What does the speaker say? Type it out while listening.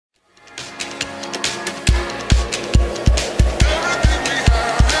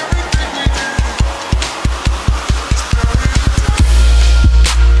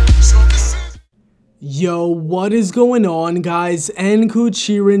Yo, what is going on, guys? nKuch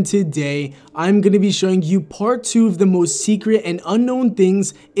here, and today I'm going to be showing you part 2 of the most secret and unknown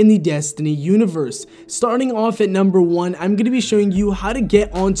things in the Destiny universe. Starting off at number 1, I'm going to be showing you how to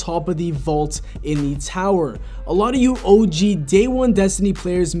get on top of the vault in the tower. A lot of you OG day 1 Destiny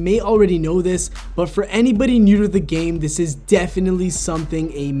players may already know this, but for anybody new to the game, this is definitely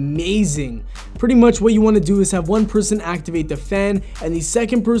something amazing. Pretty much what you want to do is have one person activate the fan, and the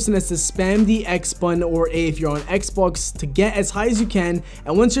second person has to spam the X button or A if you're on Xbox to get as high as you can,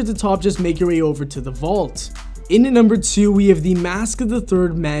 and once you're at the top, just make your way over to the vault. In at number 2, we have the Mask of the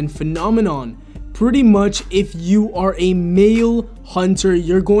Third Man phenomenon. Pretty much, if you are a male hunter,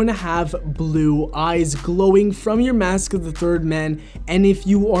 you're going to have blue eyes glowing from your Mask of the Third Man, and if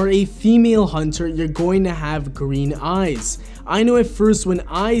you are a female hunter, you're going to have green eyes. I know at first when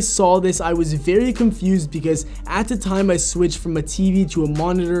I saw this, I was very confused because at the time I switched from a TV to a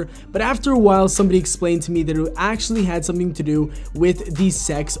monitor, but after a while somebody explained to me that it actually had something to do with the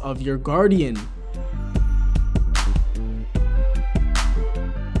sex of your guardian.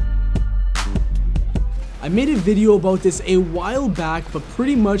 I made a video about this a while back, but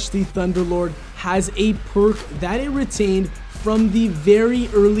pretty much the Thunderlord has a perk that it retained from the very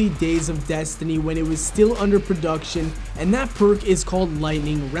early days of Destiny when it was still under production, and that perk is called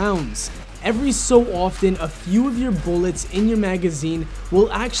Lightning Rounds. Every so often, a few of your bullets in your magazine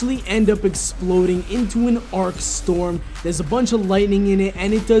will actually end up exploding into an arc storm. There's a bunch of lightning in it,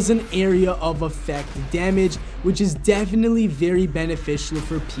 and it does an area of effect damage, which is definitely very beneficial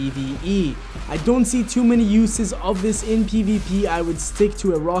for PvE. I don't see too many uses of this in PvP. I would stick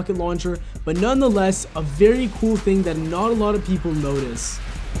to a rocket launcher, but nonetheless, a very cool thing that not a lot of people notice.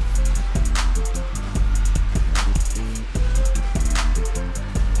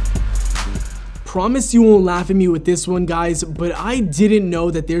 Promise you won't laugh at me with this one, guys, but I didn't know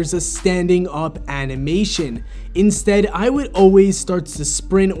that there's a standing up animation. Instead, I would always start to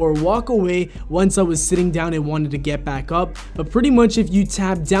sprint or walk away once I was sitting down and wanted to get back up, but pretty much if you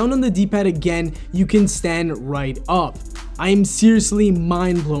tap down on the D-pad again, you can stand right up. I am seriously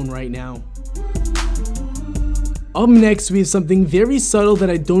mind blown right now. Up next, we have something very subtle that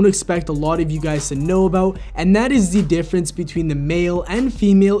I don't expect a lot of you guys to know about, and that is the difference between the male and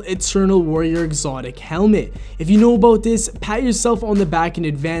female Eternal Warrior exotic helmet. If you know about this, pat yourself on the back in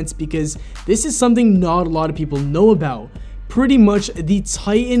advance because this is something not a lot of people know about. Pretty much, the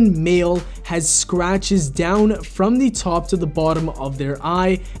Titan male has scratches down from the top to the bottom of their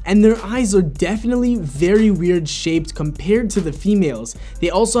eye, and their eyes are definitely very weird shaped compared to the females. They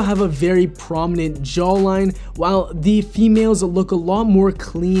also have a very prominent jawline, while the females look a lot more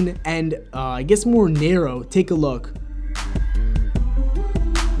clean and I guess more narrow. Take a look.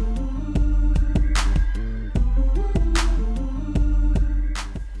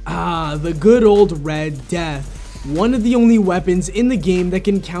 The good old Red Death. One of the only weapons in the game that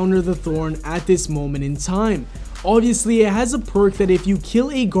can counter the Thorn at this moment in time. Obviously, it has a perk that if you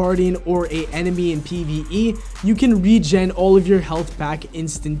kill a guardian or an enemy in PvE, you can regen all of your health back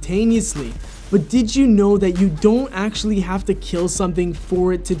instantaneously. But did you know that you don't actually have to kill something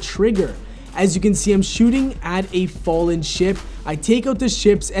for it to trigger? As you can see, I'm shooting at a fallen ship. I take out the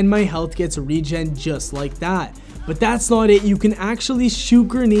ships and my health gets regen just like that. But that's not it. You can actually shoot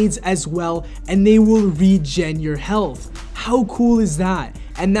grenades as well, and they will regen your health. How cool is that?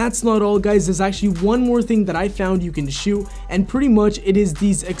 And that's not all, guys. There's actually one more thing that I found you can shoot, and pretty much it is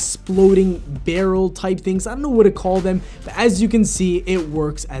these exploding barrel type things. I don't know what to call them, but as you can see, it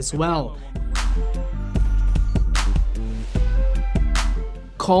works as well.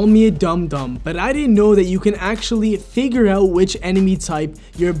 Call me a dum-dum, but I didn't know that you can actually figure out which enemy type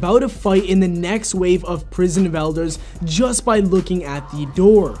you're about to fight in the next wave of Prison of Elders just by looking at the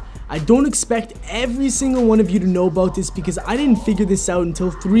door. I don't expect every single one of you to know about this because I didn't figure this out until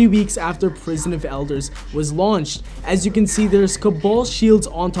 3 weeks after Prison of Elders was launched. As you can see, there's Cabal shields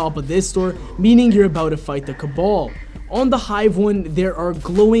on top of this door, meaning you're about to fight the Cabal. On the Hive one, there are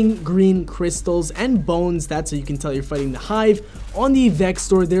glowing green crystals and bones. That's how you can tell you're fighting the Hive. On the Vex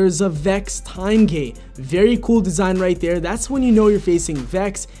door, there's a Vex time gate. Very cool design right there. That's when you know you're facing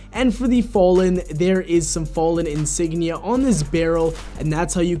Vex. And for the Fallen, there is some Fallen insignia on this barrel, and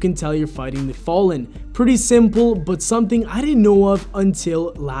that's how you can tell you're fighting the Fallen. Pretty simple, but something I didn't know of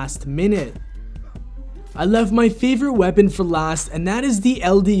until last minute. I left my favorite weapon for last, and that is the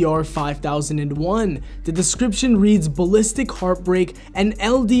LDR 5001. The description reads Ballistic Heartbreak, and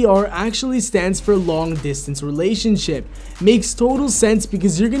LDR actually stands for Long Distance Relationship. Makes total sense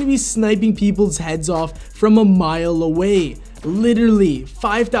because you're going to be sniping people's heads off from a mile away. Literally,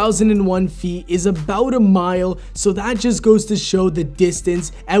 5,001 feet is about a mile, so that just goes to show the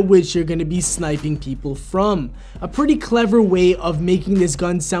distance at which you're going to be sniping people from. A pretty clever way of making this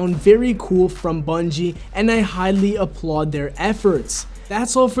gun sound very cool from Bungie, and I highly applaud their efforts.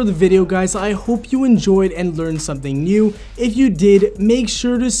 That's all for the video, guys. I hope you enjoyed and learned something new. If you did, make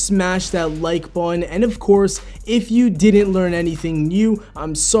sure to smash that like button, and of course, if you didn't learn anything new,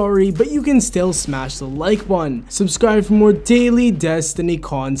 I'm sorry, but you can still smash the like button. Subscribe for more daily Destiny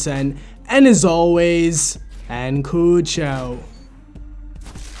content, and as always, nKuch out.